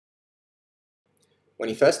When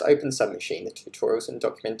you first open SubMachine, the Tutorials and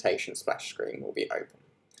Documentation splash screen will be open.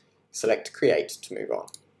 Select Create to move on.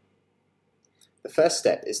 The first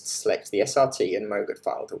step is to select the SRT and MOGAD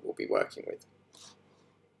file that we'll be working with.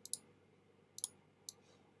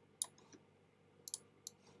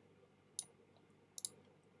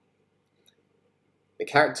 The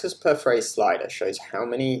characters per phrase slider shows how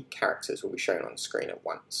many characters will be shown on screen at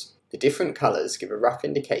once. The different colours give a rough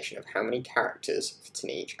indication of how many characters fit in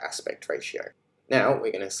each aspect ratio. Now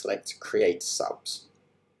we're going to select Create Subs.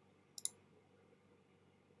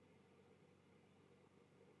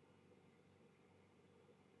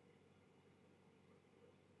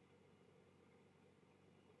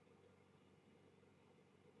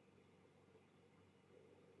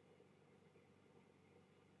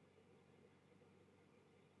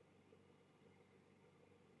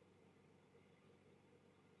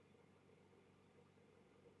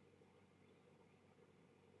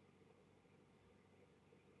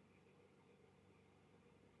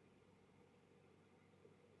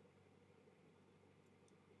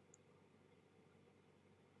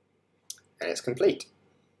 And it's complete.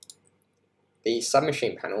 The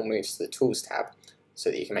SubMachine panel moves to the Tools tab so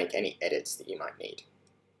that you can make any edits that you might need.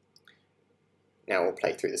 Now we'll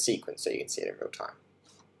play through the sequence so you can see it in real time.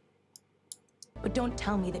 But don't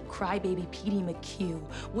tell me that crybaby Petey McHugh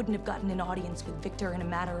wouldn't have gotten an audience with Victor in a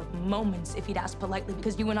matter of moments if he'd asked politely,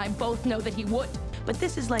 because you and I both know that he would. But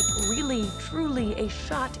this is like really, truly a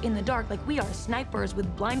shot in the dark, like we are snipers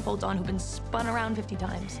with blindfolds on who've been spun around 50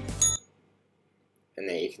 times. And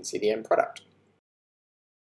there you can see the end product.